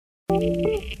You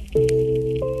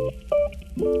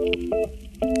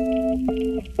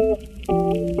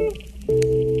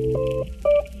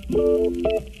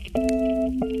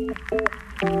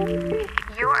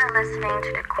are listening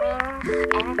to the Queens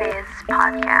in Biz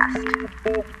podcast.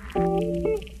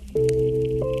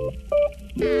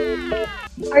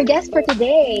 Our guest for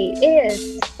today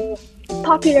is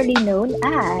popularly known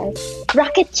as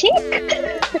Rocket Chick.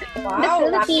 The Wow,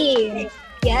 Philippines.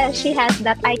 Yeah, she has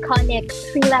that iconic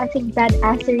freelancing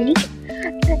badassery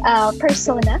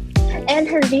persona. And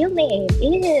her real name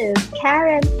is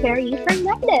Karen Perry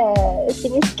Fernandez.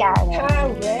 Miss Karen.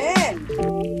 Karen.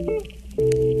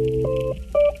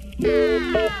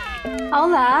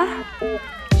 Hola!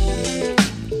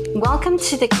 Welcome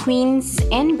to the Queens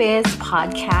in Biz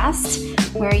podcast,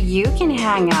 where you can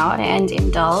hang out and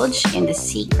indulge in the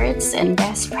secrets and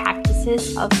best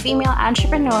practices of female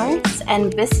entrepreneurs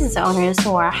and business owners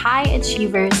who are high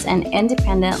achievers and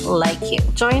independent like you.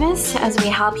 Join us as we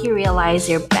help you realize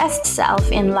your best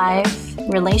self in life,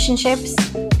 relationships,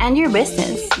 and your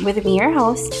business with me, your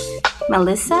host,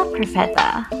 Melissa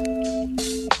Perfetta.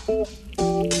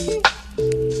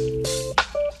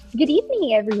 Good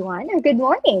evening, everyone, or good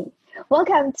morning.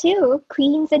 Welcome to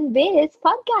Queens and Biz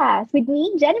podcast with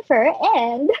me, Jennifer,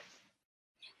 and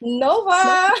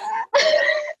Nova.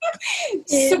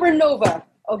 Supernova.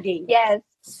 Okay. yes,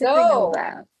 So,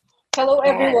 Supernova. hello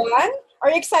everyone. Are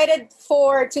you excited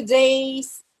for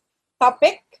today's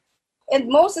topic? And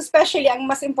most especially, ang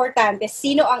mas importante,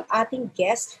 sino ang ating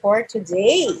guest for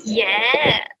today?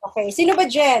 Yeah. Okay, sino ba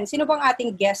Jen? Sino bang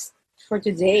ating guest for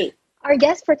today? Our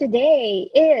guest for today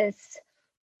is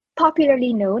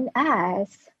popularly known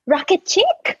as Rocket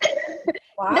Chick.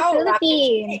 Wow, The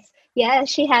Philippines. Yeah,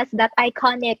 she has that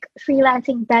iconic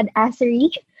freelancing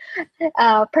badassery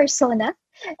persona.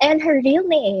 And her real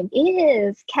name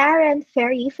is Karen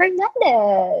Ferry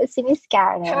Fernandez. Si Miss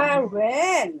Karen.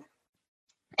 Karen.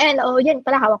 And yun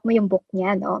pala, hawak mo yung book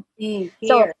niya, no?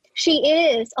 So, Here. she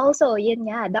is also, yun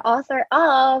nga, the author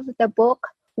of the book,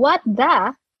 What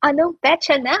the? Anong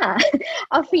Petsa Na?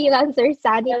 A Freelancer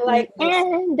Sanity I like this.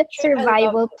 and I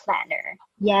Survival love it. Planner.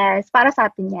 Yes, para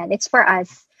sa atin yan. It's for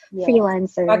us, Yeah.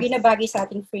 freelancers. Bagay na bagay sa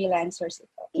ating freelancers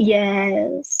ito.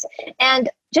 Yes. And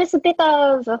just a bit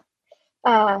of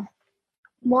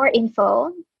more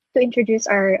info to introduce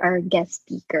our guest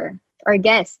speaker, our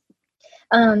guest.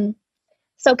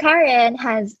 So Karen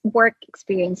has work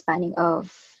experience spanning of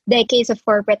decades of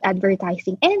corporate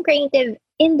advertising and creative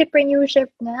entrepreneurship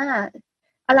nga.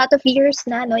 A lot of years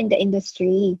na no, in the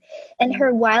industry. And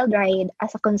her wild ride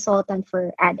as a consultant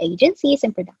for ad agencies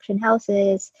and production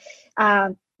houses,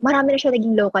 marami na siya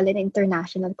naging local and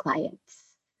international clients.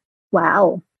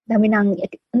 Wow. Dami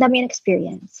ng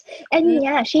experience. And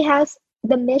yeah, she has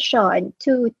the mission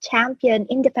to champion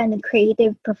independent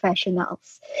creative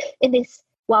professionals in this,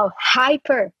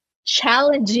 hyper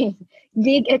challenging,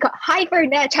 hyper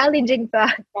na challenging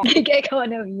pa, gig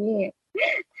economy.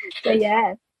 So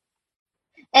yeah.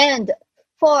 And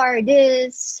for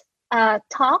this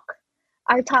talk,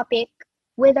 our topic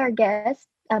with our guest,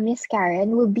 Miss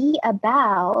Karen, will be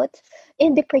about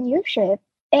entrepreneurship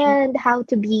and how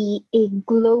to be a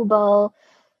global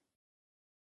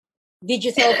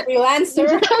Digital freelancer.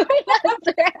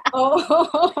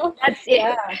 Oh, That's it.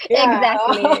 yeah.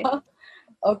 Exactly.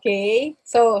 Okay.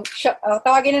 So,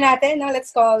 tawagin na natin. No? Let's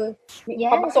call,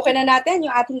 Yes. papasukin na natin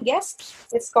yung ating guest.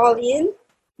 Let's call in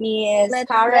Miss Let's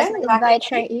Karen. invite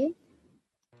her in.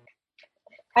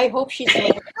 I hope she's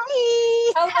ready.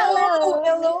 Hi!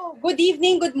 Hello. Good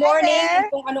evening, good morning. there.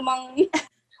 Kung anumang,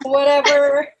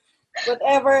 whatever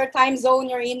time zone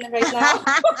you're in right now.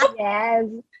 Yes.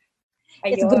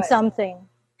 It's Ayun. good something.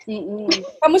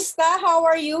 Kamusta? How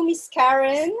are you, Miss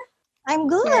Karen? I'm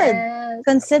good. Yes.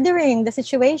 Considering the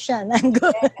situation, I'm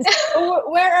good. So,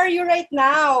 where are you right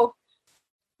now?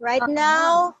 Right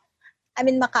now, I'm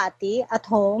in Makati at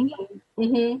home.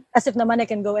 Mm-hmm. As if naman I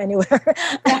can go anywhere.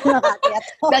 I'm in Makati at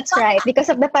home. That's right. Because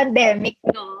of the pandemic,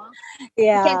 no?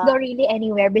 You can't go Yeah. really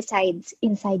anywhere besides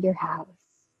inside your house.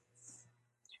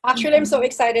 Actually, I'm so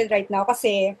excited right now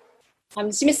kasi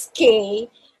si Miss K.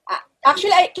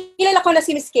 Actually, kilala ko na si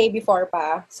Miss K before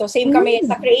pa. So, same kami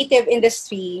sa creative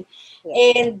industry.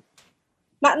 And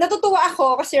natutuwa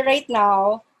ako kasi right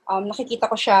now, nakikita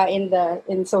ko siya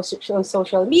in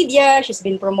social media. She's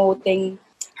been promoting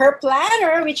her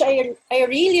planner, which I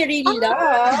really, really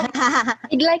love.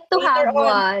 I'd like to Later have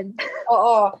one.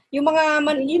 Oo. Yung mga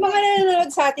nanonood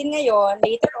sa atin ngayon,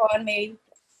 later on,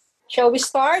 shall we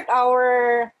start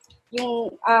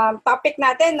yung topic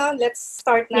natin, no? Let's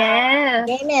start na. Yes.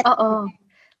 Game it. Oo.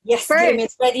 Yes, First. game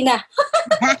it. Ready na.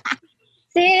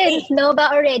 Since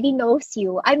Nova already knows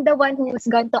you, I'm the one who's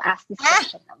going to ask this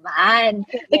question naman.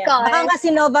 Because... Baka nga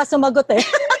si Nova sumagot eh.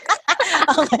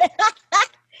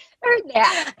 Okay.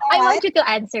 I want you to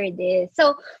answer this.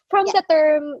 So, from the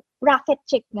term rocket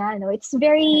chick nga, no, it's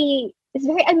very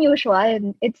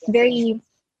unusual. It's very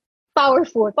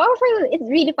powerful. It's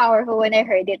really powerful when I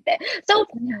heard it. So,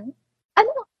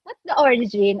 what's the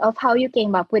origin of how you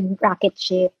came up with rocket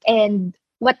chick, and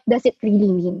what does it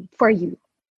really mean for you?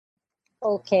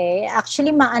 Okay.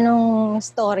 Actually, maanong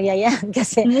storya yan.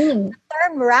 Kasi the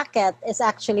term racket is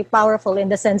actually powerful in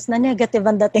the sense na negative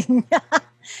ang dating niya.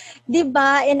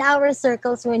 Diba, in our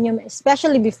circles,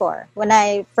 especially before, when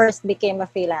I first became a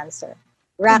freelancer,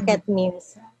 racket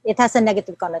means, it has a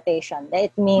negative connotation.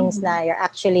 It means na you're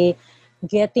actually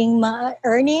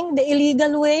earning the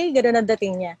illegal way. Ganun ang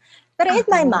dating niya. But in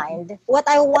my mind, what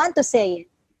I want to say is,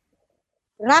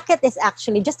 racket is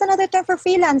actually just another term for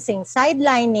freelancing,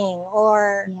 sidelining,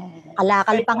 or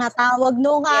kalakal pa nga tawag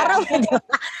noong araw. Diba?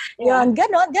 Yun,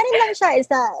 ganon lang siya.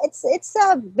 It's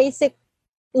a basic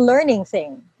learning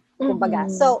thing. Kumbaga.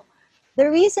 So, the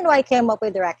reason why I came up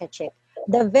with the racket chick,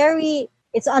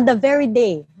 it's on the very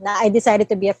day na I decided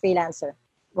to be a freelancer.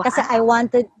 Wow. Kasi I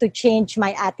wanted to change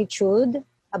my attitude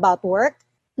about work.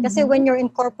 Kasi when you're in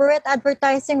corporate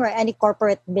advertising or any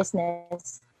corporate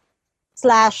business,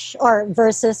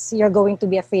 versus you're going to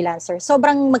be a freelancer,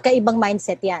 sobrang magkaibang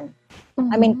mindset yan.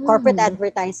 I mean, corporate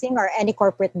advertising or any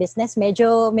corporate business,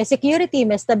 medyo may security,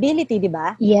 may stability, di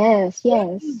ba? Yes.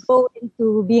 Go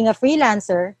into being a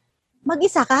freelancer,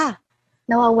 mag-isa ka.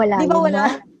 Nawawala. Di ba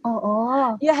wala?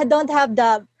 Oo. You don't have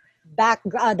the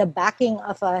backing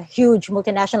of a huge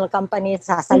multinational company,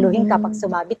 sasaluhin ka pag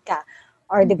sumabit ka.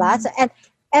 Or di ba? So, and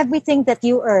everything that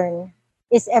you earn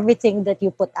is everything that you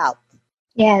put out.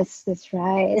 Yes, that's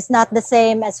right. It's not the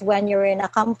same as when you're in a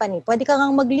company. Pwede ka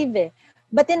ngang mag-leave eh.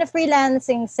 But in a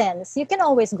freelancing sense, you can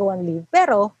always go on leave.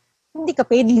 Pero, hindi ka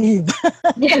paid leave.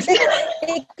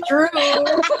 True.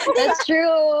 That's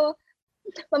true.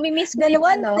 Mamimiss ko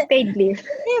yung paid leave.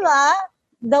 Diba?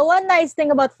 The one nice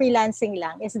thing about freelancing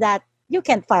lang is that you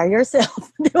can't fire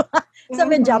yourself. Diba? So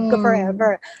may job ka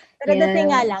forever. Pero the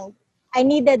thing nga lang, I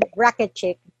needed racket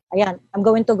chick. Ayan, I'm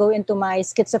going to go into my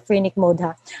schizophrenic mode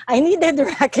ha. I needed a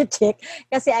racket chick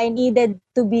kasi I needed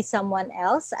to be someone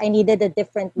else. I needed a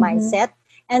different mindset.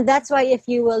 And that's why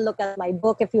if you will look at my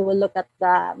book, if you will look at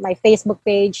my Facebook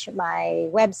page,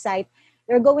 my website,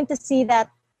 you're going to see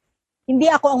that hindi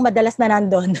ako ang madalas na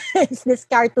nandun. It's this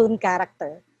cartoon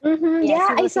character.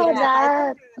 Yes, I saw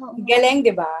that. Galing,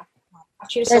 di ba?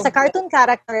 Actually, there's a cartoon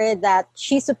character that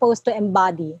she's supposed to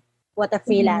embody what a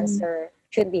freelancer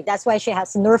should be. That's why she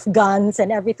has Nerf guns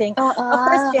and everything. Of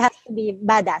course, she has to be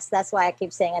badass. That's why I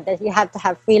keep saying it, that you have to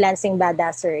have freelancing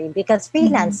badassery because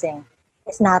freelancing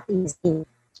is not easy.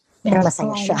 Pero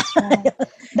masaya siya.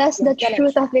 That's the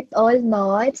truth of it all,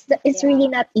 no? It's really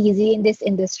not easy in this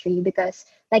industry because,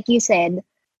 like you said,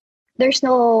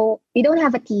 you don't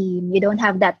have a team. You don't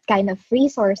have that kind of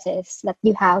resources that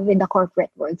you have in the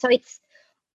corporate world. So it's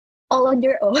all on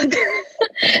your own.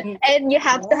 And you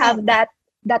have to have that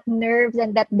nerves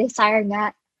and that desire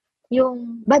nga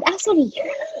yung badassery.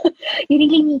 You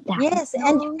really need that. Yes,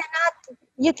 and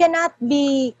you cannot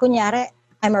be, kunyari,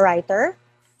 I'm a writer.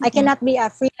 I cannot be a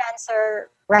freelancer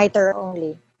writer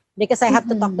only because I have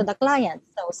to talk to the client.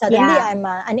 So suddenly I'm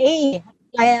an AE.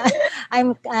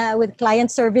 I'm with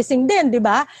client servicing din, di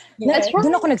ba? That's right.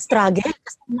 Doon ako nag-struggle.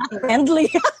 Not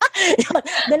friendly.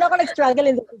 Doon ako nag-struggle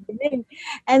in the beginning.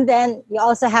 And then you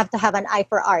also have to have an eye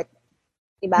for art.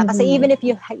 Diba? Kasi even if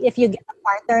you get a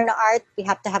partner in art, you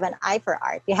have to have an eye for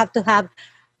art. You have to have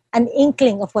an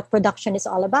inkling of what production is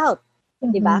all about.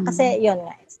 Diba? Kasi yun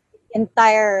nga, it's the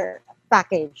entire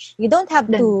package. You don't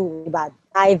have to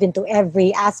dive into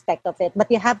every aspect of it, but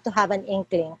you have to have an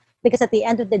inkling because at the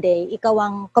end of the day, ikaw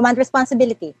ang command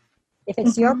responsibility. If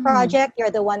it's your project, you're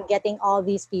the one getting all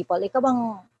these people. Ikaw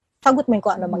ang sagot mo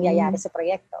kung ano mangyayari sa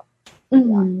proyekto.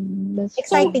 That's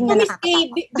exciting so, na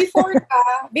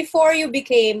before you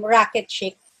became racket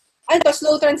chick, ano to,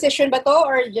 slow transition ba to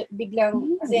or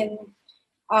biglang as in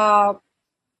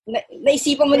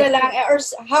naisipan mo na lang or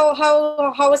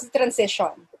how was the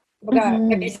transition? Baga,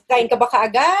 nag-design ka ba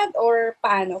kaagad or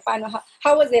paano?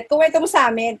 How was it? Kuwento mo sa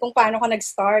amin kung paano ka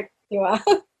nag-start, di ba?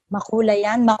 Makulay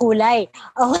yan, makulay.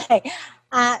 Okay.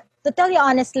 To tell you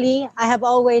honestly, I have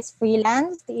always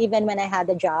freelanced even when I had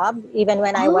a job, even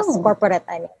when I was corporate.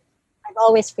 I've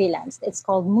always freelanced. It's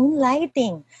called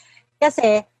moonlighting.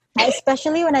 Kasi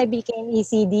Especially when I became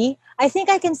ECD. I think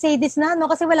I can say this na,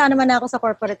 no? Kasi wala naman na ako sa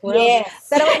corporate world. Yes.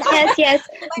 Pero when Yes.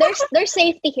 There's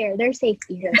safety here. There's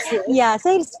safety here. yeah,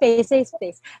 safe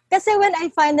space. Kasi when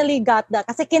I finally got that,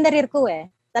 kasi kinarir ko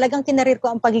talagang kinarir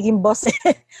ko ang pagiging boss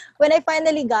When I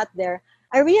finally got there,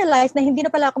 I realized na hindi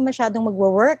na pala ako masyadong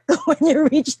magwo-work when you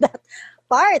reach that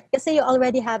part. Kasi you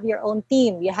already have your own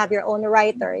team, you have your own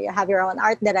writer, you have your own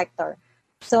art director.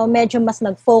 So medyo mas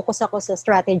nag-focus ako sa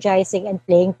strategizing and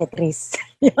playing Tetris.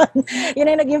 Yun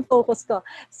ang naging focus ko.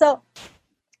 So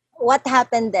what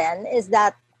happened then is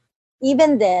that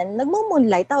even then,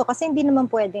 nagmo-moonlight ako kasi hindi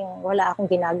naman pwedeng wala akong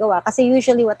ginagawa. Kasi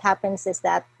usually what happens is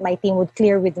that my team would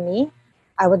clear with me.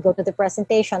 I would go to the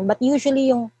presentation. But usually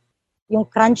yung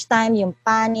crunch time, yung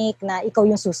panic na ikaw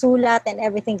yung susulat and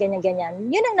everything, ganyan-ganyan,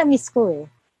 yun ang na-miss ko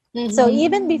Mm-hmm. So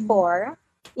even before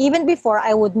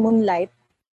I would moonlight,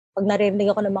 pag narinig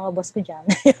ako ng mga boss ko dyan,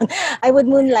 I would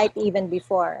moonlight even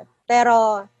before.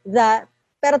 Pero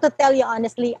to tell you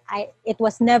honestly, it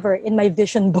was never in my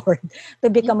vision board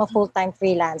to become a full-time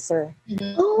freelancer.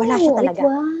 Oh, wala siya talaga.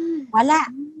 Wala.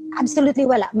 Absolutely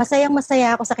wala.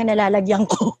 Masayang-masaya ako sa kinalalagyan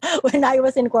ko when I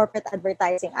was in corporate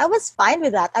advertising. I was fine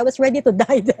with that. I was ready to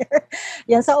die there.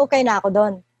 Yan, so okay na ako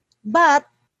doon. But,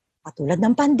 patulad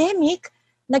ng pandemic,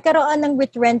 nagkaroon ng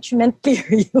retrenchment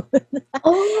period.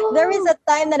 There is a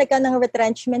time na nagkaroon ng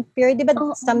retrenchment period. Diba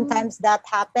sometimes that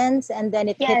happens and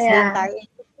then it hits the entire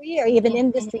industry or even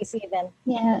industries even.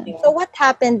 Yeah. So what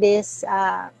happened is,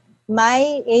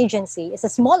 my agency is a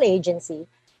small agency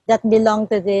that belonged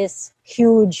to this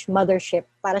huge mothership.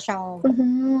 Para siyang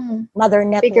mother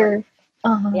network. Bigger.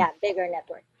 Yeah, bigger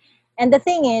network. And the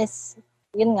thing is,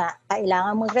 yun nga,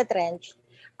 kailangan mag-retrench.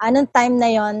 Anong time na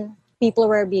yon, people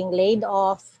were being laid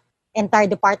off, entire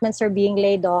departments were being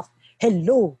laid off.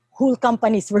 Hello, whole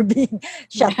companies were being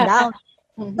shut down.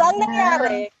 So ang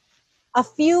nangyari, a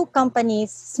few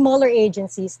companies, smaller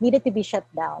agencies, needed to be shut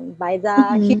down by the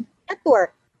huge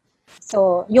network.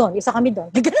 So, yun, isa kami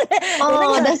doon.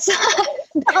 That's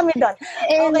isa kami doon.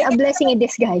 And a blessing in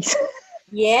disguise.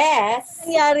 Yes.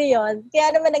 Nangyari yun.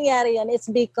 Kaya naman nangyari yun, it's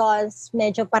because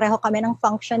medyo pareho kami ng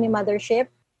function ni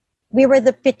Mothership. We were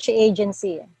the pitch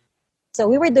agency. So,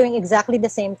 we were doing exactly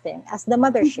the same thing as the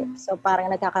Mothership. So,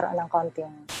 parang nagkakaroon ng konting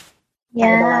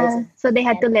yeah. So, they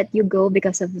had to let you go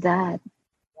because of that.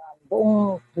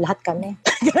 Buong lahat kami.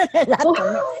 Lahat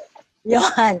kami.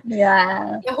 Yun.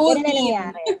 Yeah. Ganun na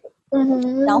nangyari.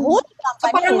 So,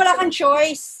 parang wala kang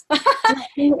choice.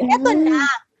 Ito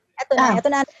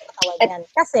na yan.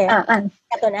 Kasi,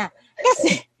 ito na.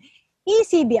 Kasi,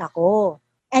 ECB ako.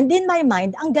 And in my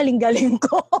mind, ang galing-galing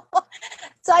ko.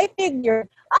 So, I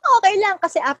figured, okay lang.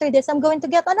 Kasi after this, I'm going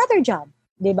to get another job.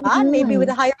 Diba? Maybe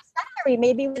with a higher salary.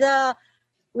 Maybe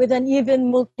with an even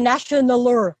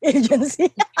multinational agency.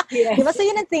 Yes. Diba? So,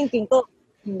 yun ang thinking ko.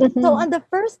 So on the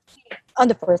first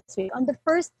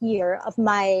year of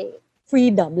my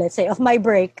freedom, let's say, of my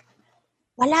break,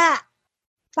 wala.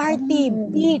 Party,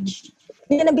 beach,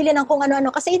 bili ng kung ano-ano.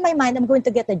 Kasi in my mind, I'm going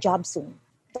to get a job soon.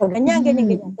 So ganyan.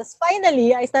 Tapos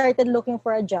finally, I started looking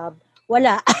for a job.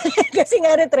 Wala. Kasi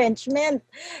nga retrenchment.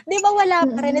 Di ba wala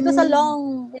pa rin? It was a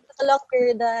long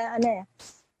period,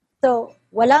 So,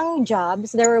 walang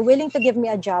jobs. They were willing to give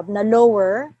me a job na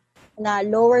lower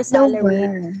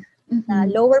salary. Na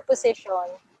lower position,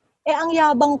 ang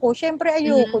yabang ko, syempre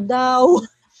ayoko daw.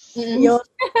 Yun.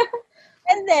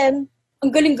 And then,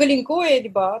 ang galing-galing ko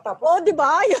di ba? Tapos, di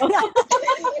ba?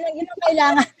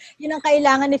 Yun ang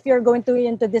kailangan if you're going to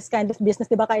into this kind of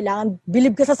business, di ba? Kailangan,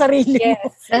 believe ka sa sarili.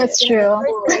 Yes, that's true.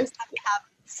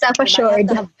 Self-assured.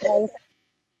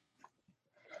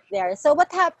 There. So,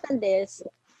 what happened is,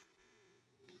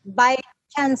 by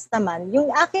chance naman, yung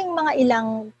aking mga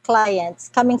ilang clients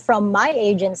coming from my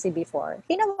agency before,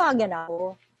 tinawagan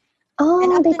ako.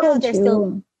 And up to now, they're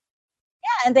still...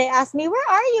 Yeah, and they asked me, where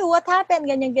are you? What happened?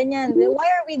 Ganyan. Why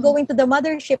are we going to the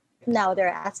Mothership now?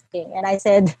 They're asking. And I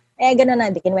said, ganun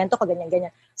na, di kinuwento ko, ganyan.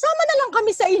 Sama na lang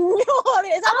kami sa inyo.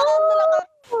 Sama na lang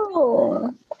kami. So,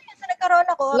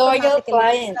 nagkaroon ako. Loyal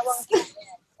clients.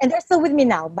 And they're still with me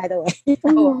now, by the way.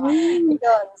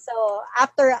 So,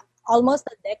 after almost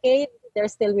a decade, they're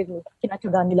still with me.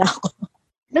 Kinatsagaan nila ako.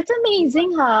 That's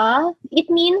amazing, huh? It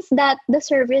means that the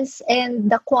service and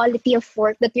the quality of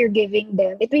work that you're giving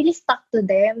them, it really stuck to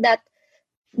them, that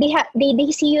they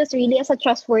see you as really as a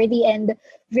trustworthy and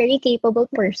very capable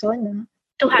person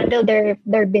to handle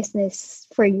their business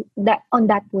for you on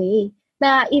that way.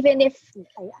 Na even if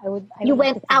you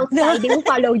went outside, they will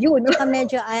follow you. No?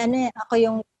 Medyo, ako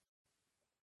yung...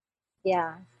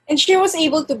 Yeah. And she was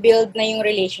able to build na yung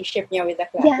relationship niya with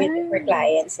her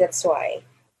clients. That's why.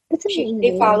 That's amazing.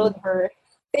 They followed her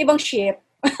sa ibang ship.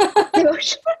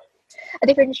 A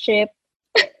different ship.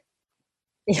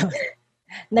 Yun.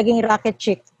 Naging rocket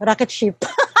ship.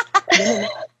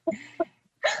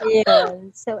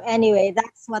 Yun. So anyway,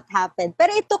 that's what happened.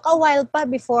 Pero it took a while pa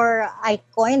before I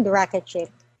coined rocket ship.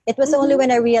 It was only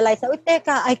when I realized, oh,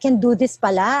 teka, I can do this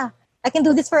pala. I can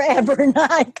do this forever na,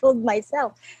 I told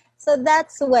myself. So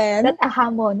that's when... That aha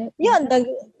moment. Yun.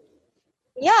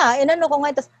 Inano ko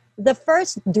nga. The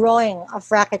first drawing of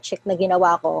rocket ship na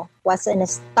ginawa ko was in a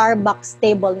Starbucks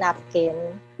table napkin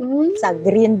sa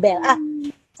Greenbelt.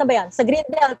 Saan ba yan? Sa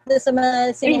Greenbelt, sa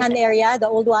Sinihan area, the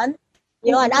old one.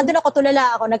 Yun, andun ako,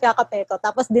 tulala ako, nagkakape ko.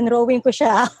 Tapos dinrawing ko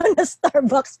siya na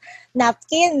Starbucks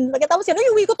napkin. Tapos yun,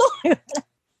 uwi ko to.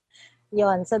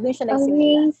 Yun, so dun siya nagsimula.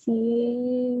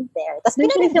 Amazing. There. Tapos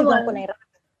pinanagdigan ko na yung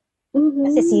rocket.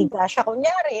 Kasi siga siya,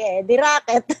 kunyari di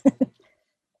rocket.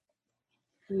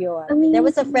 Yun. Amazing. There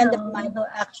was a friend of mine who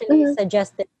actually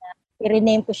suggested na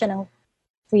i-rename ko siya ng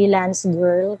Freelance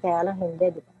Girl. Kaya lang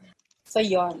hindi, di ba? So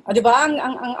yun. O, di ba?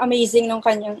 Ang amazing ng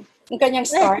kanyang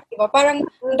start, di ba? Parang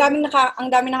ang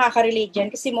daming nakaka-relate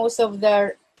dyan kasi most of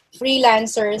the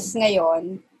freelancers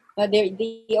ngayon,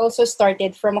 they also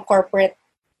started from a corporate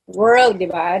world,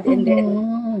 di ba? And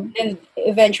then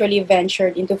eventually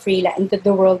ventured into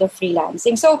the world of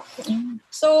freelancing. So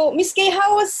Miss Kay,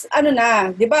 how was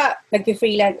di ba?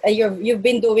 Nag-freelance, you've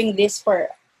been doing this for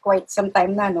quite some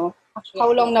time na, no?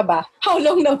 How long na ba?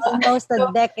 Almost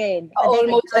a decade.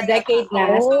 Almost a decade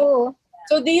na. Oh.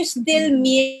 So do you still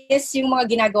miss yung mga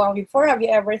ginagawa mo before? Have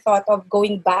you ever thought of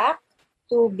going back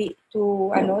to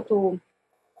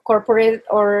corporate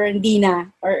or hindi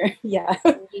na? Or yeah.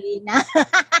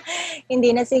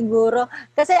 Hindi na siguro.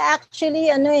 Kasi actually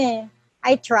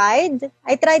I tried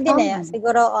din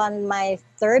siguro on my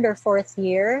 3rd or 4th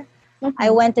year.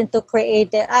 I went into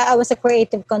I was a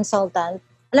creative consultant.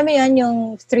 Alam mo yun,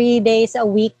 yung 3 days a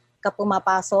week ka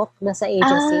pumapasok dun sa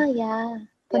agency. Yeah.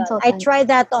 Consultant. I tried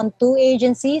that on 2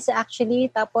 agencies actually.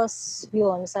 Tapos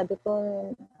yun, sabi ko,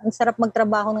 ang sarap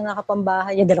magtrabaho ng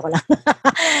nakapambahay. Yung dala ko lang.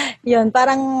 Yun,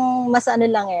 parang mas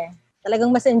lang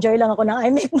Talagang mas enjoy lang ako na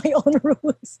I make my own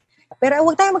rules. Pero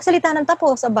huwag tayo magsalita ng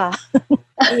tapos, aba.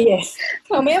 Yes.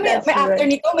 May after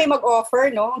nito, may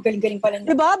mag-offer, no? Galing-galing pala.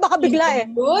 Diba? Baka bigla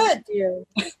Good. Yeah.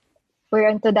 We're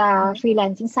onto the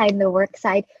freelancing side, the work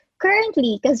side.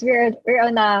 Currently, because we're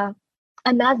on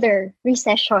another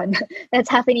recession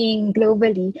that's happening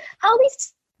globally. How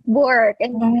is work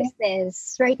and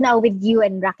business right now with you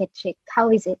and Rocket Chick?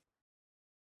 How is it?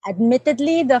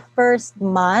 Admittedly, the first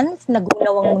month,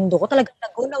 nagunaw ang mundo ko. Talagang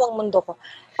nagunaw ang mundo ko.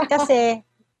 Kasi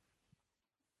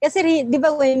di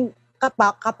ba, when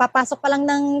kapapasok pa lang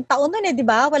ng taon nun di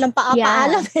ba? Walang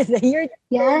paalam. The year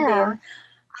I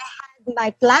had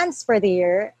my plans for the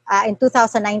year. In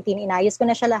 2019, inayos ko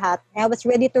na siya lahat. I was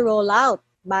ready to roll out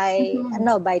by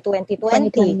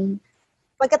 2020.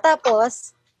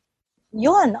 Pagkatapos,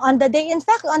 yun, on the day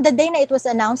na it was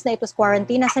announced na it was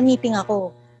quarantine, nasa meeting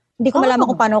ako. Hindi ko malaman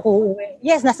kung paano ko uuwi.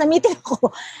 Yes, nasa meeting ako.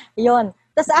 Yun.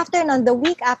 Tapos the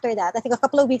week after that, I think a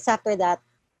couple of weeks after that,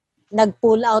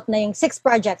 nag-pull out na yung 6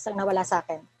 projects ang nawala sa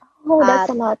akin. Oh, that's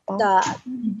a lot. A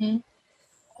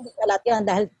lot yun.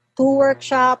 Dahil 2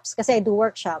 workshops, kasi I do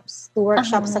workshops. 2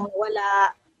 workshops ang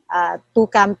nawala. 2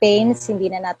 campaigns,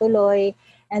 hindi na natuloy.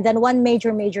 And then 1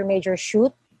 major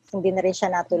shoot, hindi na rin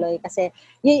siya natuloy. Kasi,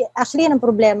 actually, yan ang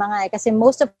problema nga kasi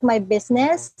most of my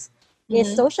business is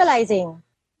socializing.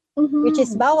 Which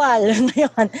is bawal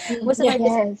ngayon. Most of my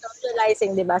business is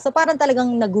socializing, di ba? So, parang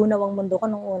talagang nagunaw ang mundo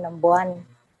ko nung unang buwan.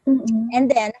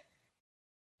 And then,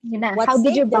 how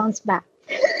did you bounce back?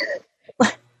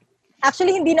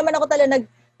 Actually, hindi naman ako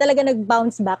talaga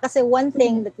nag-bounce back kasi one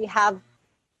thing that you have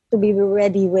to be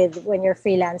ready with when you're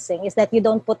freelancing is that you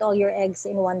don't put all your eggs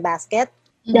in one basket.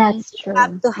 That's true. You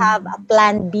have to have a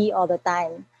plan B all the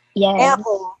time. Yes. Kaya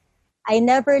ako, I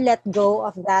never let go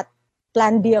of that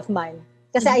plan B of mine.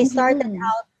 Kasi I started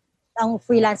out, ang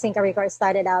freelancing career ko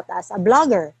started out as a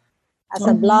blogger. As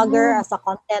a blogger, as a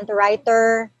content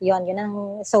writer, yun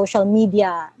ang social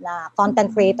media na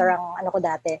content creator ang ano ko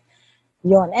dati.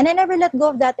 Yun. And I never let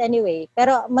go of that anyway.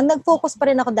 Pero nag-focus pa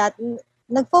rin ako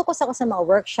nag-focus ako sa mga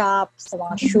workshops, sa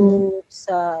mga shoots,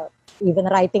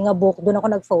 even writing a book, doon ako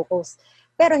nag-focus.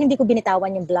 Pero hindi ko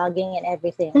binitawan yung blogging and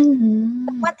everything.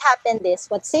 So what happened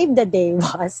is, what saved the day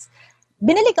was,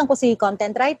 binalikan ko si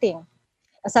content writing.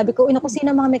 Sabi ko, kung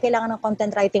sino mga may kailangan ng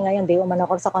content writing ngayon, di umano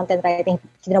ako sa content writing.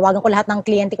 Tinawagan ko lahat ng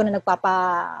kliyente ko na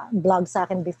nagpapa-blog sa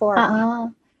akin before.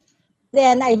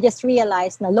 Then I just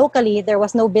realized na locally, there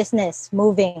was no business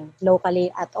moving locally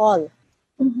at all.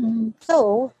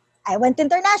 So, I went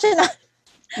international.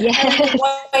 Yeah.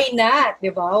 Why not?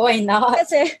 Diba? Why not?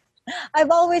 Kasi, I've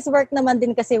always worked naman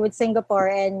din kasi with Singapore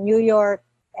and New York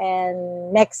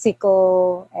and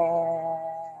Mexico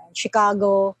and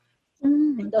Chicago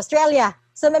and Australia.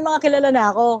 So may mga kilala na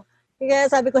ako. Kaya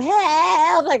sabi ko,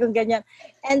 help! Like kung ganyan.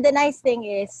 And the nice thing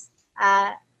is,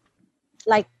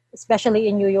 like especially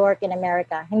in New York, in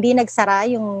America, hindi nagsara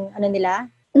yung ano nila,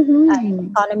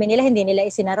 economy nila, hindi nila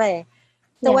isinara eh.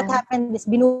 So what happened is,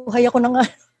 binuhay ako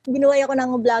ng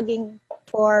vlogging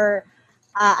for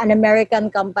an American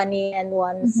company and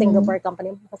one Singapore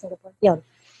company. Singapore. Yun.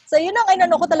 So yun ang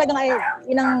inano ko talagang,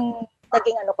 yun ang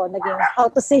naging how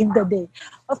to save the day.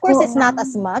 Of course, it's not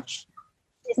as much.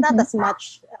 It's not as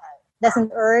much,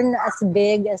 doesn't earn as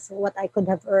big as what I could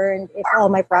have earned if all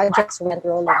my projects went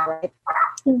rolling, right?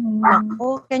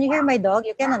 Oh, can you hear my dog?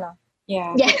 You can, ano?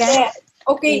 Yeah. Yes. Yeah.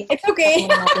 Okay, it's okay.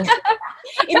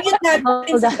 Immediate na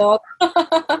dog.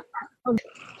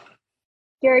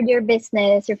 Your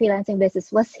business, your freelancing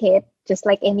business was hit just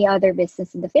like any other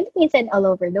business in the Philippines and all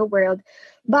over the world.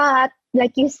 But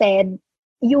like you said,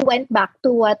 you went back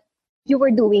to what you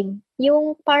were doing.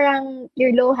 Yung parang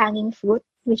your low-hanging fruit,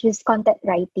 which is content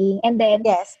writing. And then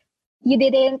you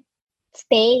didn't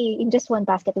stay in just one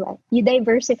basket. You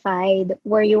diversified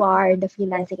where you are in the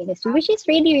freelancing industry, which is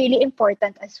really, really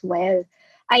important as well.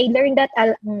 I learned that,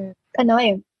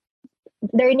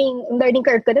 learning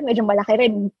curve ko na medyo malaki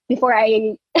rin before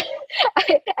I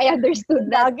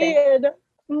understood that.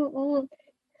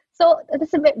 So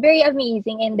that's very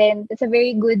amazing, and then it's a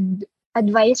very good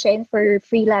advice rin for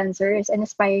freelancers and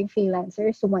aspiring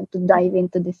freelancers who want to dive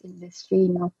into this industry,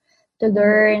 to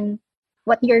learn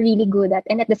what you're really good at,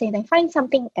 and at the same time find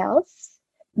something else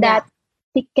that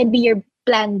it can be your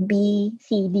plan B,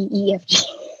 C, D, E, F, G.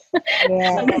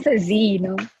 Hanggang sa Z,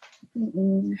 no?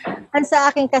 And sa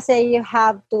akin kasi you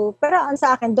have to, pero ang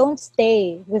sa akin, don't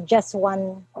stay with just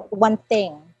one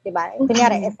thing, diba?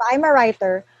 Kunyari, if I'm a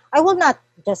writer, I will not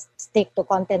just stick to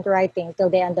content writing till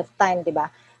the end of time, diba?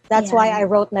 That's why I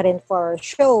wrote na rin for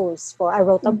shows, I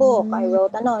wrote a book, I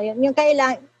wrote yung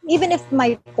kailangan, even if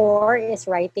my core is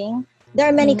writing, there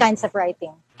are many kinds of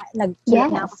writing.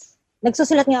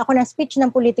 Nagsusulat nga ako ng speech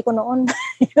ng politiko noon.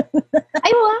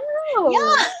 Ay, wow!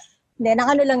 Yeah! Then,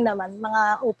 ang ano lang naman,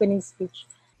 mga opening speech.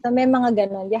 So, may mga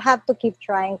ganun. You have to keep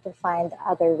trying to find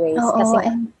other ways.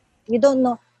 Kasi you don't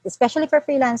know, especially for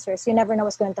freelancers, you never know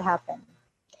what's going to happen.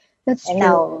 That's true.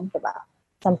 Now, diba,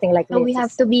 something like this. So, we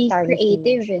have to be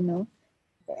creative,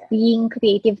 Being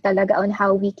creative talaga on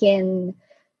how we can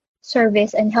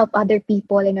service and help other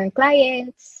people and our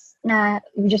clients na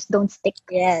we just don't stick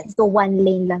to one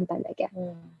lane lang talaga.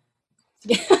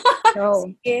 So,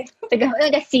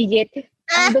 sige.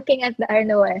 I'm looking at the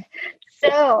Arnoa.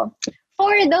 So,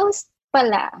 for those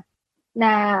pala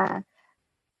na,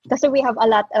 kasi we have a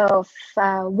lot of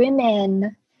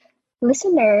women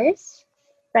listeners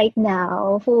right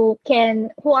now who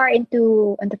are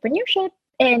into entrepreneurship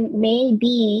and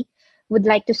maybe would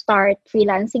like to start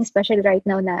freelancing, especially right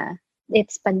now na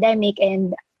it's pandemic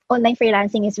and online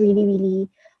freelancing is really, really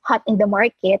hot in the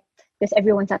market because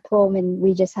everyone's at home and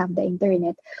we just have the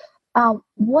internet.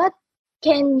 What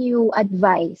can you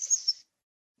advise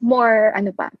more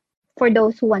for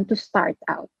those who want to start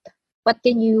out? What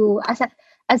can you,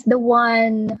 as the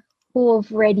one who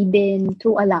have already been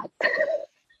through a lot?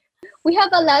 We have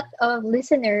a lot of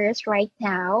listeners right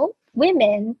now,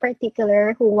 women in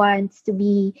particular, who wants to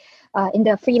be in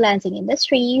the freelancing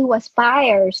industry, who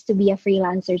aspires to be a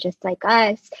freelancer just like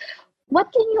us.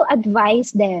 What can you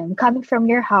advise them coming from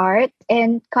your heart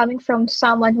and coming from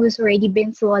someone who's already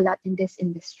been through a lot in this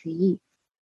industry?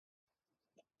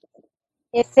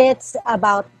 If it's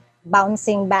about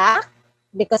bouncing back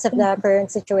because of the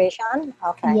current situation,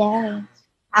 okay. Yeah.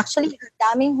 Actually,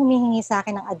 daming humihingi sa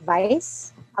akin ng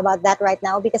advice about that right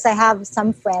now because I have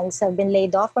some friends who have been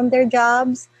laid off from their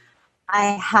jobs.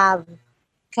 I have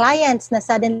clients na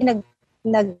suddenly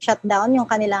nag-shut down yung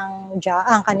kanilang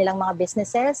kanilang mga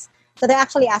businesses. So they're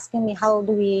actually asking me, how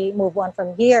do we move on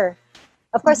from here?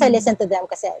 Of course, I listen to them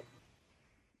kasi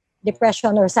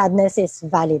depression or sadness is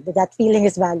valid. That feeling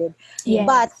is valid. Yes.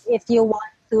 But if you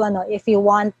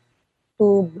want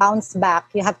to bounce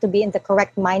back, you have to be in the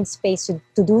correct mind space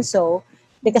to do so.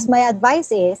 Because my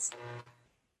advice is,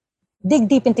 dig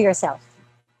deep into yourself.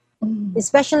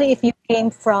 Especially if you came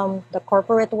from the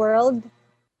corporate world,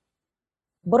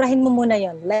 burahin mo muna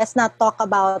yun. Let's not talk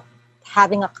about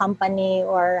having a company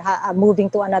or moving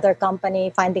to another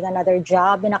company, finding another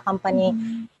job in a company,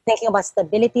 thinking about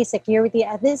stability, security.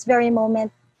 At this very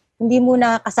moment, hindi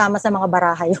muna kasama sa mga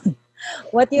baraha yun.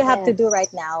 What you have to do right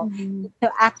now is to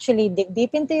actually dig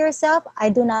deep into yourself. I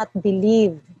do not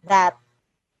believe that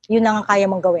yun lang ang kaya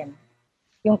mong gawin.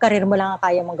 Yung career mo lang ang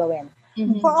kaya mong gawin.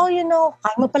 For all you know,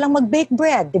 kaya mo palang mag-bake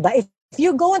bread, di ba? If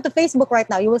you go into Facebook right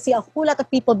now, you will see a whole lot of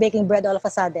people baking bread all of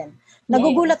a sudden.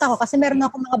 Nagugulat ako kasi meron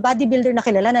ako mga bodybuilder na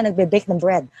kilala na nagbe-bake ng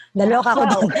bread. Naloka ako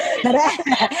doon.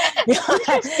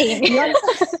 Yun.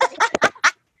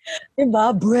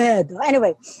 Diba? Bread.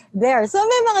 Anyway, there. So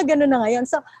may mga ganun na ngayon.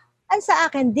 So, and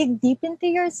sa akin, dig deep into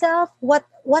yourself. What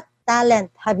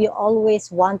talent have you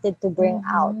always wanted to bring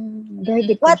out?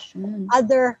 Very good What question.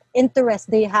 other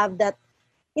interest do you have that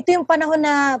ito yung panahon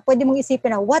na pwede mong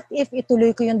isipin na what if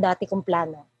ituloy ko yung dati kong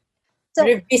plano? So,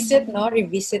 Revisit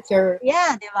your...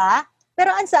 Yeah, di ba?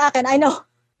 Pero an sa akin, I know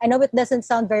it doesn't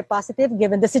sound very positive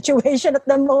given the situation at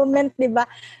the moment, di ba?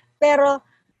 Pero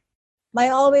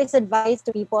my always advice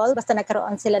to people, basta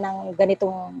nagkaroon sila ng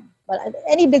ganitong,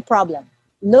 any big problem,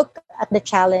 look at the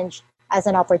challenge as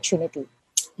an opportunity.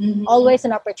 Always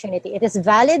an opportunity. It is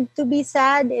valid to be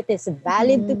sad. It is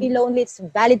valid to be lonely. It's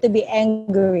valid to be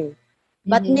angry.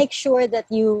 But make sure that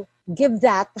you give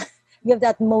that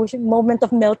moment of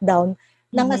meltdown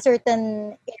ng a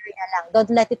certain area lang. Don't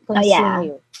let it consume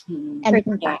you.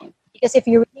 Certain time. Because if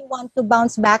you really want to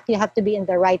bounce back, you have to be in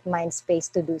the right mind space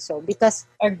to do so. Because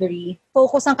agree.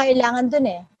 Focus ang kailangan dun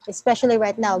eh. Especially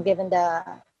right now, given the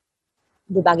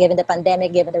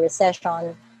pandemic, given the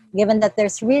recession, given that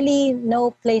there's really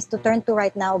no place to turn to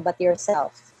right now but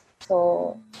yourself.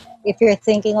 So, if you're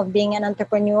thinking of being an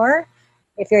entrepreneur,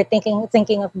 if you're thinking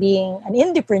of being an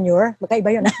indiepreneur,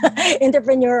 magkaiba yun,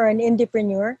 entrepreneur or an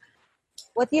indiepreneur,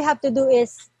 what you have to do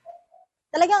is,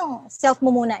 talagang self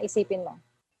mo muna isipin mo.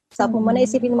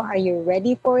 Are you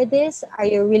ready for this? Are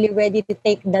you really ready to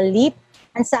take the leap?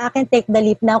 And sa akin, take the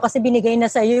leap now kasi binigay na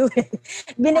sa'yo.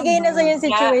 Binigay na sa'yo yung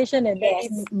situation.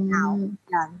 Yes. Now.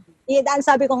 Yan.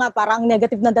 Sabi ko nga, parang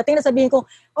negative na dating na sabihin ko,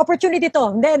 opportunity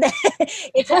to. Hindi.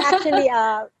 It's actually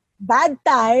a bad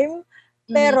time.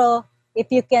 Pero,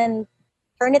 if you can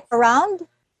turn it around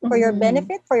for your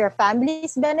benefit, for your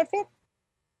family's benefit.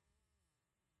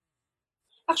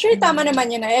 Actually, tama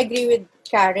naman yun. I agree with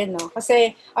Karen, no?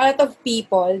 Kasi a lot of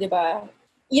people, di ba,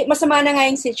 masama na nga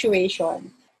yung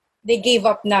situation. They gave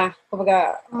up na.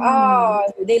 Kumbaga,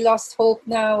 they lost hope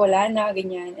na, wala na,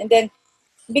 ganyan. And then,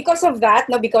 because of that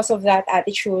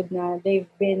attitude na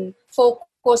they've been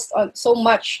focused on so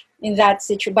much in that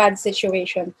bad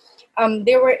situation,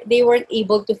 they weren't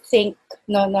able to think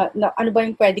na ano ba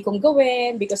yung pwede kong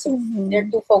gawin because of they're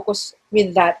too focused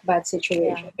with that bad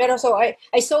situation. Pero so I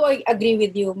agree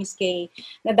with you, Miss Kay,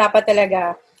 na dapat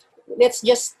talaga let's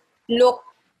just look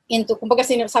into, kumbaga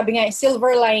sabi nga,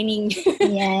 silver lining.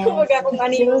 Yes. Kumbaga kung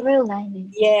ano yung silver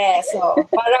lining. Yes. So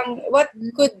parang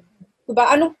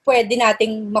anong pwede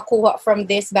nating makuha from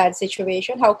this bad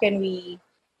situation? How can we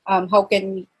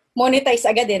monetize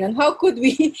agad din? And how could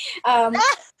we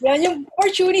yan yung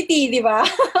opportunity, di ba?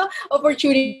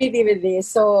 Opportunity with this.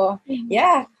 So,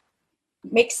 yeah.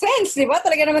 Makes sense, di ba?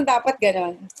 Talaga naman dapat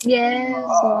ganon. Yes.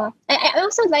 So, I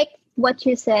also like what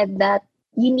you said that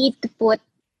you need to put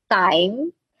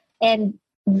time and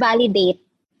validate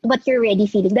what you're already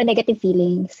feeling, the negative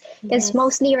feelings. Because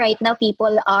mostly right now,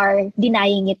 people are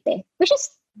denying it, which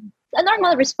is a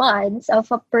normal response of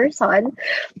a person,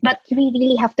 but we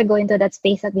really have to go into that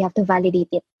space that we have to validate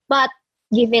it. But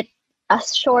give it a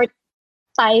short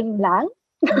time lang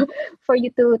for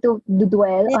you to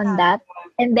dwell on that,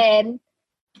 and then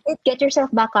get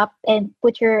yourself back up and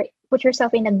put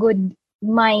yourself in a good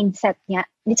mindset. Yeah,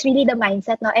 it's really the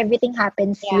mindset. No, everything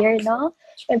happens here. No,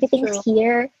 everything's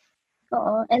here.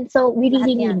 And so we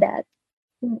really need that.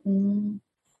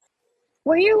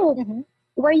 Were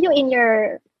you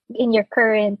in your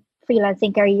current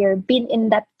freelancing career been in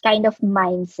that kind of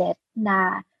mindset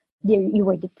na you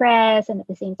were depressed and at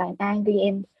the same time angry?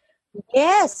 And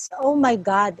yes, oh my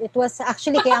God, it was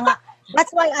actually kaya nga, that's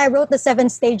why I wrote the 7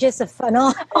 stages of 7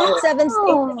 stages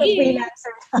of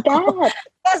freelancer.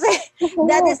 Kasi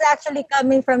that is actually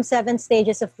coming from 7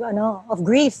 stages of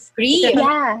grief.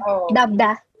 Yeah.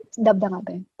 Dabda nga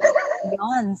ba yun?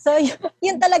 Yun. So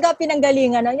yun talaga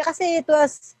pinanggalingan. Kasi it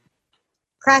was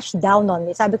crashed down on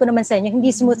me. Sabi ko naman sa inyo,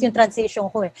 hindi smooth yung transition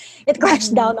ko eh. It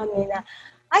crashed down on me na,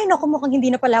 ay naku, mukhang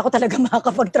hindi na pala ako talaga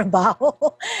makakapagtrabaho.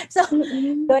 So,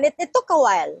 it took a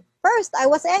while. First, I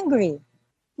was angry.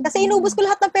 Kasi inubos ko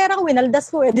lahat ng pera ko,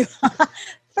 winaldas ko eh, di ba?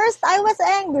 First, I was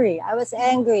angry.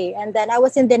 And then I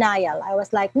was in denial. I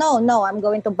was like, no, I'm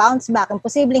going to bounce back.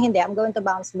 Imposibleng hindi, I'm going to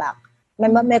bounce back.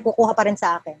 May kukuha pa rin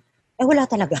sa akin. Eh, wala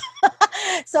talaga.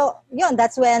 So, yun,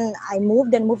 that's when I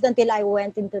moved until I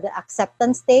went into the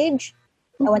acceptance stage.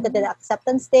 I went into the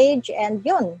acceptance stage and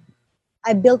yun,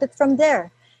 I built it from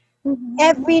there.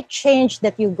 Every change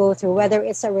that you go through, whether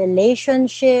it's a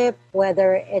relationship,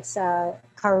 whether it's a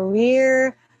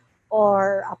career,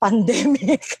 or a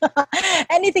pandemic,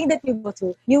 anything that you go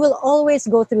through, you will always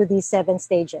go through these 7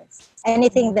 stages.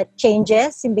 Anything that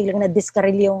changes, yung biglang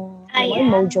na-discarril yung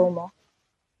mojo mo,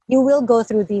 you will go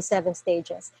through these 7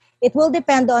 stages. It will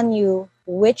depend on you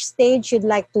which stage you'd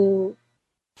like to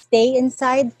stay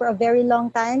inside for a very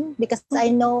long time, because I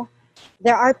know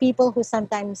there are people who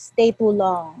sometimes stay too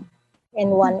long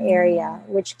in one area,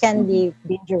 which can be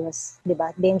dangerous,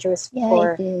 diba? Dangerous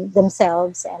for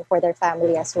themselves and for their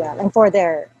family as well, and for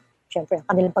their, syempre,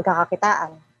 kanilang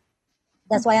pagkakakitaan.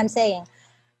 That's why I'm saying,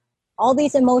 all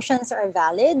these emotions are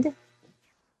valid.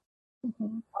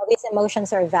 All these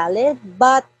emotions are valid,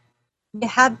 but you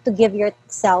have to give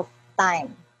yourself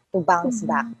time to bounce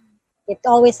back. It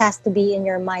always has to be in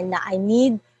your mind na I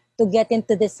need to get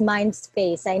into this mind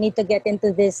space. I need to get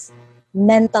into this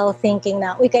mental thinking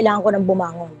na, uy, kailangan ko nang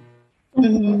bumangon.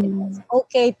 It's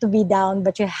okay to be down,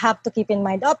 but you have to keep in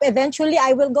mind, eventually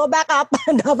I will go back up.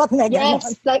 Dapat nga ganon.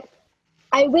 Yes, like,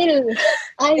 I will.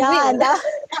 Ang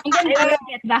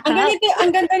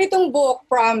ganda nitong book,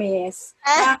 promise.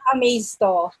 Nakaka-amaze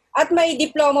to. At may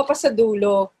diploma pa sa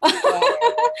dulo.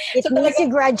 It means you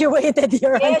graduated.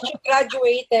 Yes, you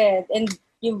graduated. And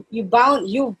you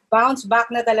bounce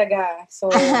back na talaga. So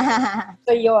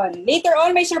yon. Later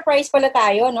on, may surprise pala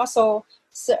tayo, no? So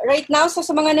right now, sa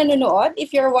mga nanonood,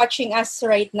 if you're watching us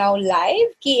right now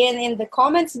live, key in the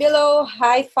comments below,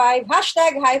 #high5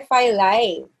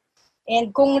 live.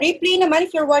 And kung replay naman,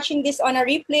 if you're watching this on a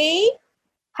replay,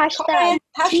 hashtag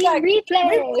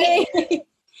replay.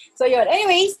 So yun.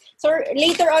 Anyways, so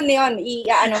later on na yun,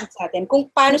 i-announce natin kung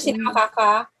paano sila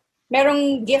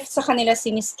merong gift sa kanila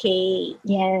si Miss K.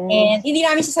 Yes. And hindi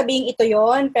namin sasabihin ito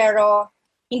yon, pero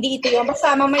hindi ito yon.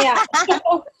 Basta mamaya.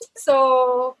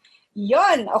 So,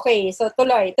 yun. Okay, so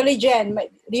tuloy. Tuloy, Jen.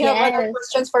 Do you have other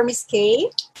questions for Miss K?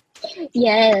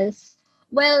 Yes.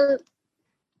 Well,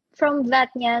 from that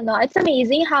nga, no, it's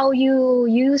amazing how you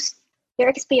use your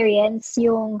experience,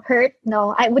 yung hurt,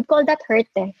 no? I would call that hurt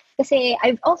Kasi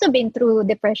I've also been through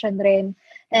depression rin.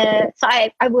 So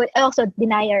I would also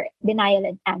denial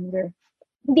and anger.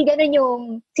 Hindi ganun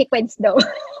yung sequence though.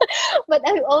 But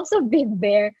I've also been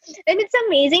there. And it's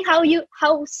amazing how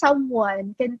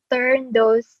someone can turn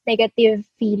those negative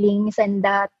feelings and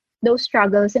those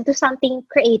struggles into something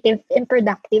creative and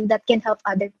productive that can help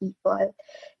other people.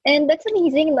 And that's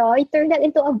amazing, no? You turn that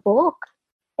into a book.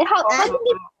 And how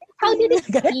did it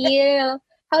feel?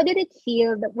 How did it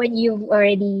feel that when you've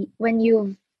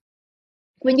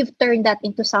turned that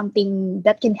into something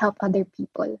that can help other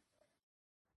people?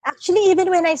 Actually,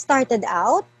 even when I started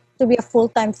out to be a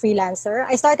full-time freelancer,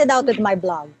 I started out with my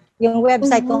blog. Yung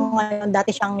website ko ngayon,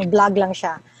 dati siyang blog lang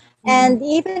siya. And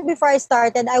even before I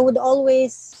started, I would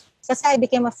always, kasi I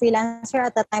became a freelancer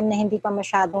at the time na hindi pa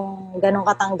masyadong ganun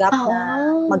katanggap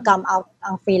na mag-come out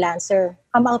ang freelancer.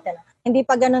 Come out na. Hindi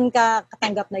pa ganun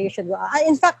katanggap na you should go.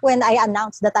 In fact, when I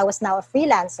announced that I was now a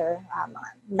freelancer,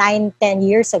 9-10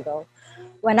 years ago,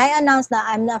 when I announced na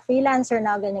I'm na freelancer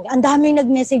now, ganyan, ang daming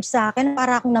nag-message sa akin,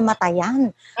 para akong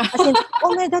namatayan. As in,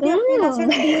 oh my God, you're a freelancer,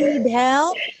 do you need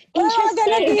help? Do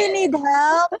you need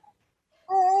help?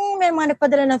 May mga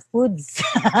nagpadala ng foods.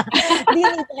 Do you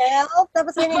need help?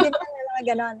 Tapos hindi pa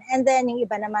mga ganon. And then yung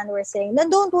iba naman were saying, no,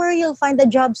 don't worry, you'll find a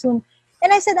job soon. And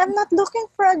I said, I'm not looking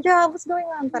for a job. What's going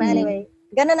on? But anyway,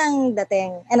 ganon ang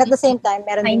dating. And at the same time,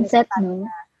 meron mindset, no?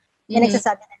 May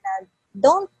nagsasabi na,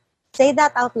 don't say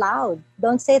that out loud.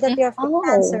 Don't say that you're a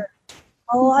freelancer.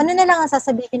 Ano na lang ang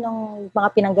sasabihin ng mga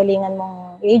pinanggalingan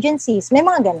mong agencies. May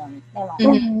mga ganon.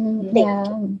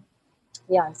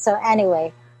 Yan. So anyway,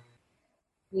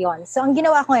 yon. So ang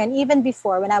ginawa ko ngayon, even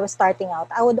before when I was starting out,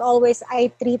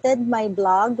 I treated my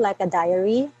blog like a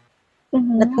diary.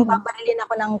 At kung paparilin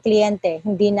ako ng kliyente,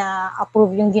 hindi na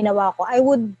approve yung ginawa ko, I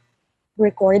would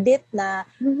record it na,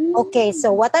 okay,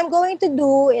 so what I'm going to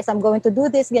do is I'm going to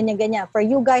do this, ganyan-ganyan. For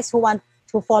you guys who want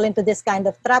to fall into this kind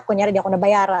of trap, kunyari di ako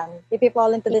nabayaran. If you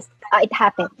fall into this, it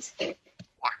happens. It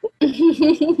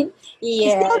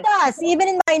still does,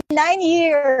 even in my 9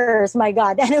 years, my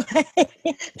God. Anyway,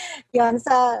 yun,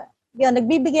 so, yun,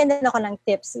 nagbibigay din ako ng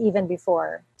tips even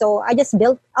before. So, I just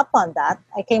built up on that.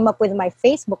 I came up with my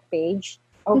Facebook page.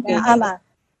 Okay.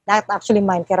 Not actually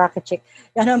mine, kay Rocket Chick.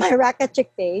 Yan, my Rocket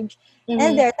Chick page.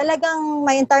 And there, talagang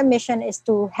my entire mission is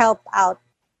to help out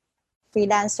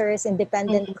freelancers,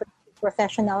 independent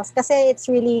professionals. Kasi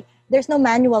it's really, there's no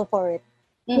manual for it.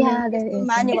 Yeah, there is.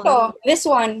 Manual. Ito, this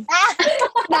one.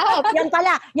 Yan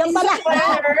pala.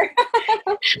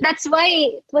 That's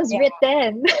why it was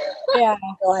written. Yeah.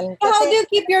 So how do you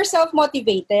keep yourself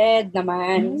motivated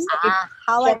naman?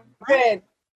 Siyempre,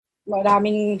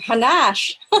 maraming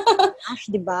hanash. Hanash,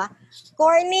 di ba?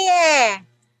 Corny eh.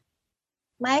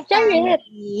 My Share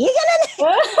family. Ganun.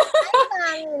 My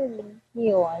family.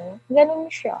 Yun. Ganun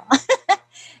siya.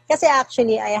 Kasi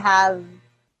actually, I have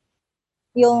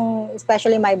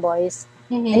especially my boys,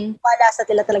 wala sa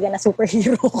tila talaga na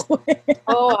superhero ko.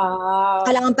 Oh, wow.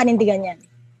 Kailangan panindigan yan.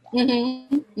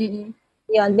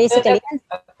 Yun, basically.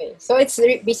 Okay. So, it's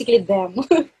basically them.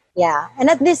 Yeah.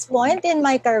 And at this point in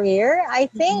my career, I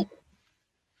think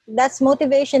that's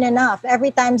motivation enough.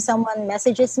 Every time someone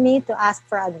messages me to ask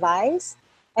for advice,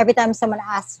 every time someone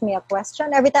asks me a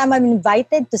question, every time I'm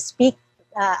invited to speak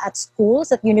at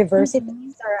schools, at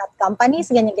universities, or at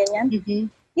companies, ganyan-ganyan.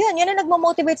 Yun ang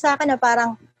nagmo-motivate sa akin na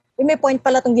parang, may point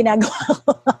pala itong ginagawa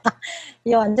ko.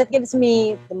 Yun, that gives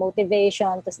me the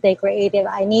motivation to stay creative.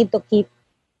 I need to keep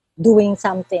doing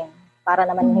something para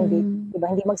naman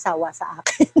hindi magsawa sa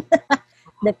akin.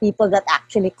 The people that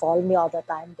actually call me all the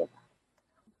time, diba?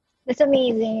 That's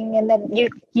amazing. And then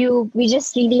we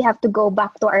just really have to go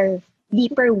back to our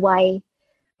deeper why.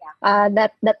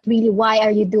 That really, why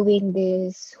are you doing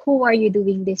this? Who are you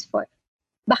doing this for?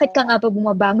 Bakit ka nga pa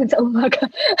bumabangon sa umaga?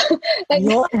 Like,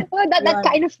 that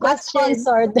kind of question. Not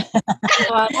sponsored.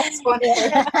 Not sponsored.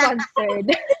 Sponsored.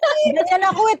 Ganyan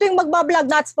ako, ito yung magbablog,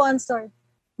 not sponsored.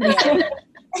 Yeah.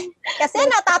 Kasi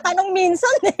natatanong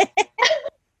minsan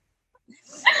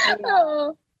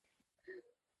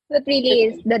That really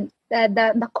is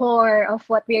the core of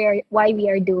why we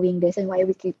are doing this and why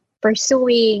we keep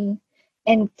pursuing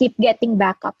and keep getting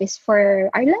back up is for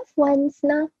our loved ones,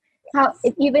 na?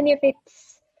 Even if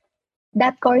it's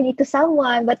that corny to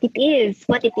someone, but it is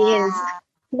what it is.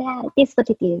 Yeah, it is what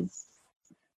it is.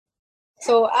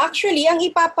 So actually, ang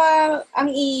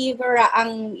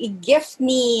i-gift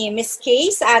ni Miss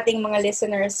Kay sa ating mga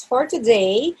listeners for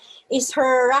today is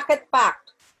her racket pack.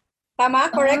 Tama?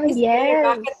 Correct? Yes.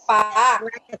 Racket pack.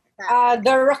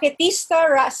 The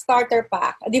Rocketista Starter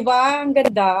Pack. Di ba? Ang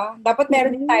ganda. Dapat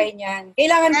meron din tayo niyan.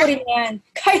 Kailangan ko rin yan.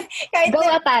 Kahit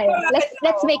Gawa tayo.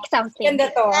 Let's make something.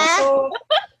 Ganda to. So,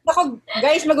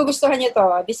 guys, magugustuhan niyo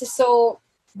to. This is so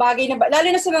bagay na lalo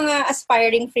na sa mga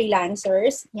aspiring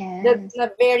freelancers na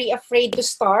very afraid to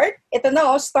start. Ito na,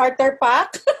 starter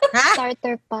pack.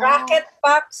 Starter pack. Racket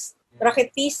packs,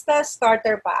 Rocketista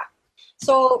Starter Pack.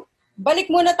 So, balik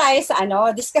muna tayo sa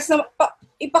discuss na,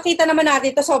 ipakita naman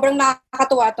natin ito, sobrang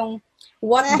nakakatuwa tong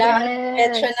what the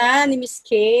petsa na ni Miss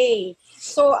Kay.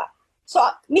 So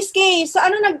Miss Kay, sa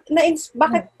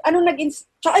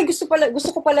gusto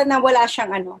ko pala na wala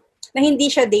siyang na hindi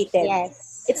siya dated.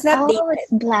 Yes. It's not dated. It's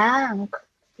blank.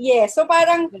 Yes, so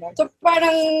parang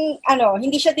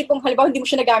hindi siya tipong halimbawa hindi mo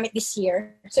siya nagamit this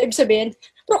year. So ibig sabihin,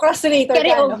 procrastinator Carry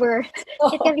ka. over.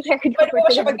 It can be carried Pwede over. mo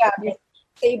siya magamit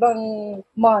sa ibang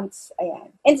months.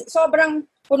 Ayan. And sobrang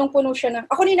punong-puno siya ng...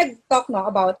 Ako yung nag-talk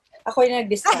ako yung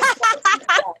nag-discuss.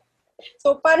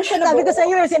 So, paano siya nabuo? Sabi ko sa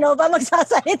iyo, sino ba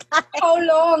magsasalita? How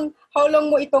long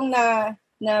mo itong na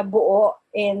buo?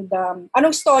 And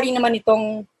anong story naman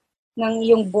itong ng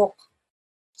yung book?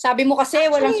 Sabi mo kasi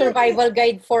walang survival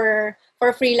guide for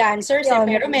freelancers.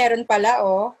 Pero meron pala,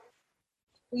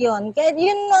 Yun. Kaya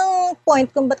yun ang point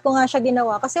kung ba't ko nga siya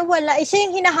ginawa. Kasi siya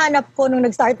yung hinahanap ko nung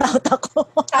nag-start out ako.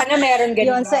 Sana meron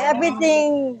ganito. Yun, so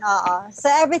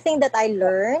everything that I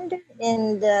learned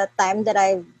in the time that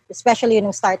especially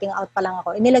nung starting out pa lang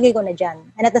ako, inilagay ko na dyan.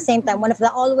 And at the same time,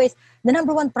 the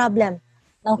number one problem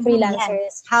ng freelancer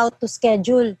is how to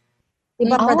schedule.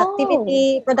 Diba,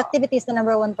 productivity is the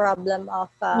number one problem of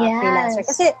freelancer.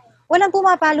 Kasi walang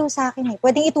pumapalo sa akin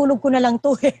Pwedeng itulog ko na lang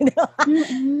to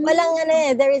Walang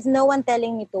there is no one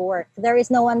telling me to work. There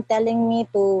is no one telling me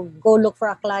to go look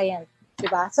for a client.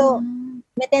 Diba? So,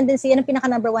 may tendency, yan ang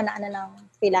pinaka-number one na ng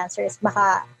freelancer is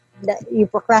baka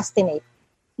you procrastinate.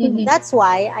 That's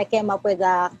why I came up with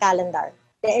a calendar.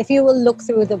 If you will look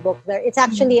through the book, it's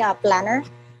actually a planner.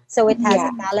 So it has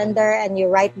a calendar and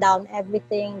you write down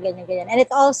everything, ganyan. And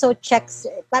it also checks,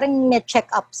 parang may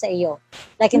check-up sa iyo.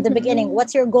 Like in the beginning,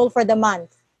 what's your goal for the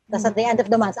month? Tapos at the end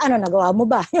of the month, nagawa mo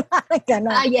ba? Parang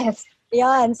gano'n. Yes.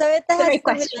 Yan. So it has to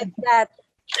be like that.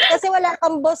 Kasi wala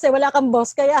kang boss,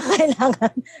 kaya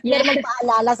kailangan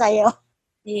magpaalala sa iyo.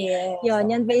 Yeah.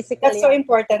 Yan basically. That's so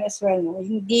important as well. No?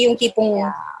 Hindi yung tipong,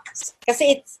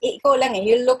 kasi ikaw lang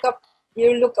you look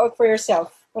out for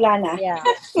yourself. Wala na. Yeah.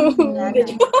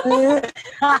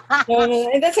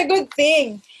 And that's a good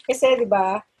thing. Kasi, di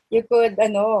ba, you could,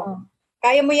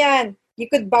 kaya mo yan.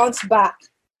 You could bounce back.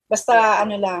 Basta,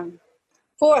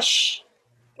 push,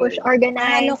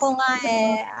 organize. Ko nga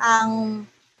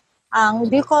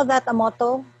do you call that a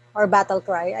motto or battle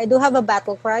cry? I do have a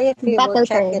battle cry. If you battle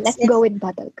check cry. Let's go with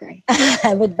battle cry.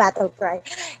 With battle cry.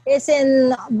 It's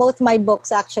in both my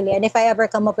books actually. And if I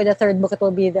ever come up with a third book, it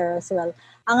will be there as well.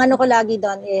 Ang ko lagi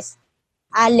doon is,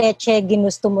 leche,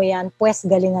 ginusto mo yan, pues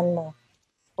galingan mo.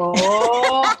 Oh,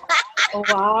 oh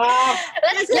wow.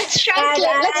 Let's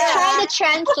translate. Let's try to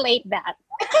translate that.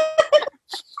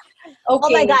 Okay. Oh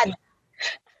my God.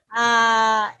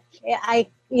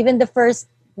 Even the first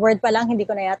word pa lang, hindi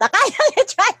ko na yata kaya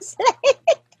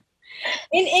i-translate.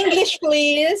 In English,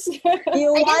 please.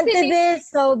 You wanted this,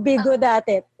 so be good at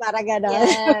it. Para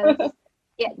gano'n.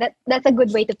 Yeah, that's a good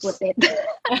way to put it.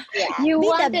 Yeah. You Be the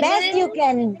wanted best it. you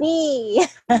can be.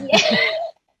 Yeah.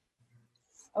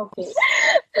 Okay.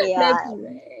 Yeah. That's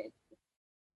right.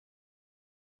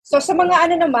 So sa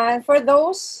mga naman, for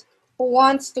those who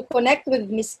wants to connect with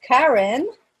Miss Karen,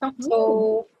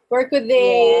 so where could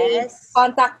they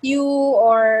contact you,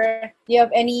 or do you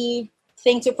have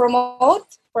anything to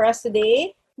promote for us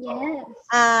today? Yes.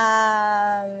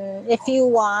 If you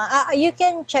want, you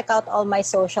can check out all my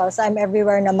socials. I'm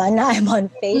everywhere naman. I'm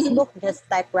on Facebook. Just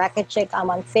type Racket Chick.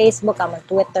 I'm on Facebook. I'm on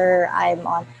Twitter.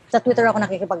 Sa Twitter ako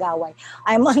nakikipag-away.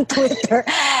 I'm on Twitter.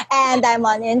 And I'm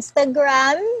on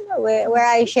Instagram where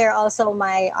I share also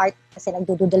my art kasi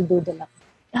nagdududel-dudel ako.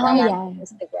 Oh, yeah.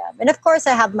 Instagram. And of course,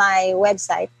 I have my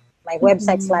website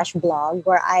 /blog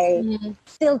where I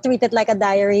still treat it like a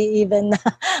diary even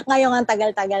ngayon ang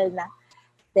tagal-tagal na.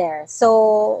 There.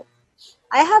 So,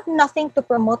 I have nothing to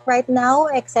promote right now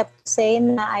except to say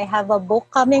na I have a book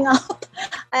coming up.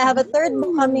 I have a third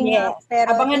book coming up.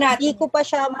 Pero hindi ko pa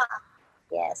siya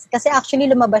Yes. Kasi actually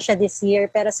lumabas siya this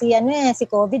year. Pero si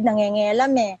COVID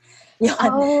nangengelam eh. Yun.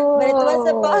 But it was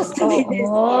supposed to be this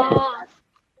year.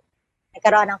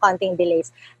 Nagkaroon ng konting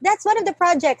delays. That's one of the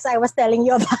projects I was telling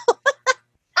you about.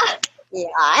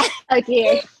 Yeah.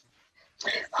 Okay.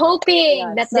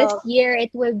 Hoping that this year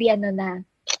it will be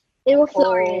it will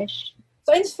flourish.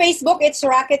 So in Facebook, it's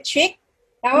Racket Chick.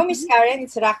 Now, Miss Karen,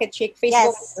 it's Racket Chick.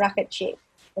 Facebook, Racket Chick.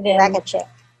 And then, Racket Chick.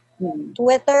 On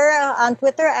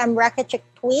Twitter, I'm Racket Chick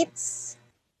Tweets.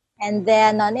 And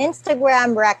then on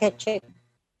Instagram, Racket Chick.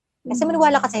 Kasi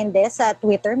maniwala kasi hindi, sa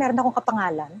Twitter, meron akong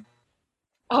kapangalan.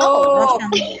 Oh!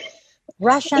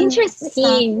 Russian.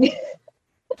 Interesting.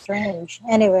 Strange.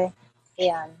 Anyway,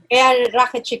 yan. Kaya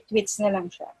Racket Chick Tweets na lang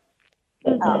siya.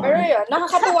 Pero yun,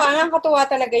 nakakatuwa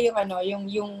talaga yung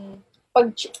pag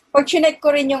chinek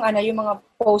ko rin yung mga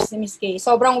post ni Miss K.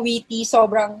 Sobrang witty,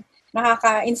 sobrang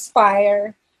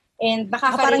nakaka-inspire, and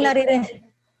parang naririnig.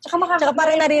 Tsaka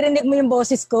parang naririnig mo yung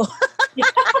boses ko.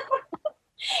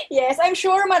 Yes, I'm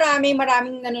sure maraming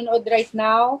nanonood right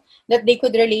now that they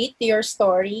could relate to your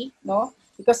story, no?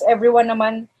 Because everyone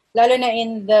naman, lalo na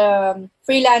in the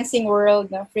freelancing world,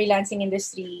 freelancing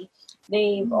industry,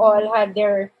 they've all had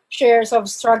their shares of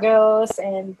struggles,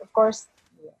 and of course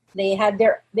they have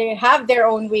their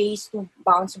own ways to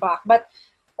bounce back. But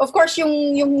of course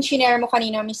yung shinare mo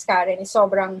kanina, Miss Karen, is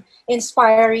sobrang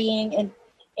inspiring,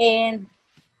 and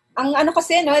ang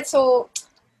kasi it's so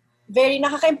very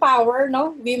nakaka-empower,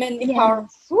 no? Women empower.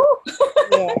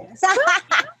 Yes.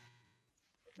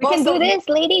 We can do this,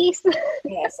 ladies.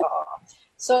 Yes.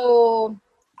 So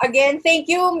again, thank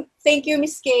you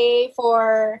Miss K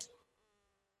for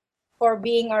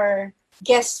being our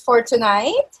guest for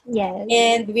tonight. Yes.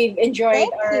 And we've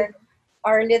enjoyed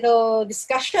our little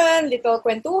discussion, little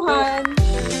kwentuhan.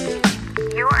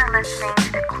 You are listening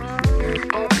to the Queens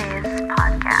in Biz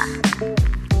podcast.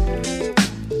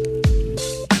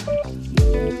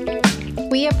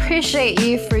 We appreciate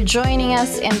you for joining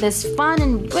us in this fun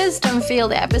and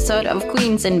wisdom-filled episode of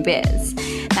Queens in Biz.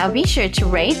 Now be sure to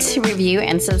rate, review,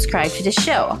 and subscribe to the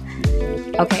show.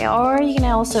 Okay, or you can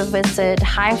also visit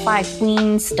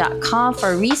hifiqueens.com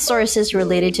for resources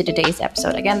related to today's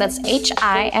episode. Again, that's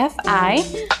HIFIQUEENS,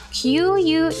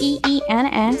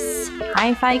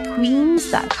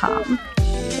 hifiqueens.com.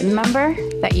 Remember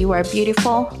that you are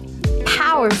beautiful,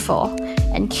 powerful,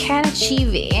 and can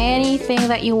achieve anything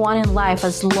that you want in life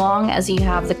as long as you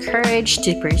have the courage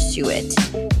to pursue it.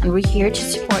 And we're here to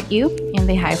support you in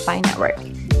the Hi-Fi Network.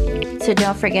 So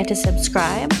don't forget to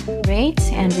subscribe, rate,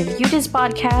 and review this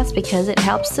podcast because it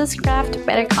helps us craft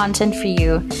better content for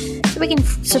you so we can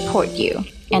support you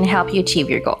and help you achieve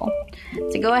your goal.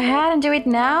 So go ahead and do it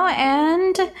now,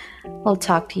 and we'll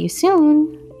talk to you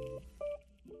soon.